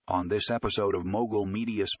On this episode of Mogul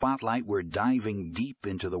Media Spotlight, we're diving deep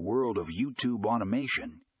into the world of YouTube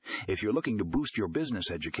automation. If you're looking to boost your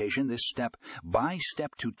business education, this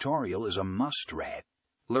step-by-step tutorial is a must-read.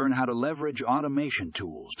 Learn how to leverage automation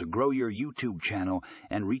tools to grow your YouTube channel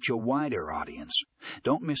and reach a wider audience.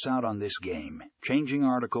 Don't miss out on this game. Changing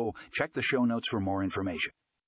article. Check the show notes for more information.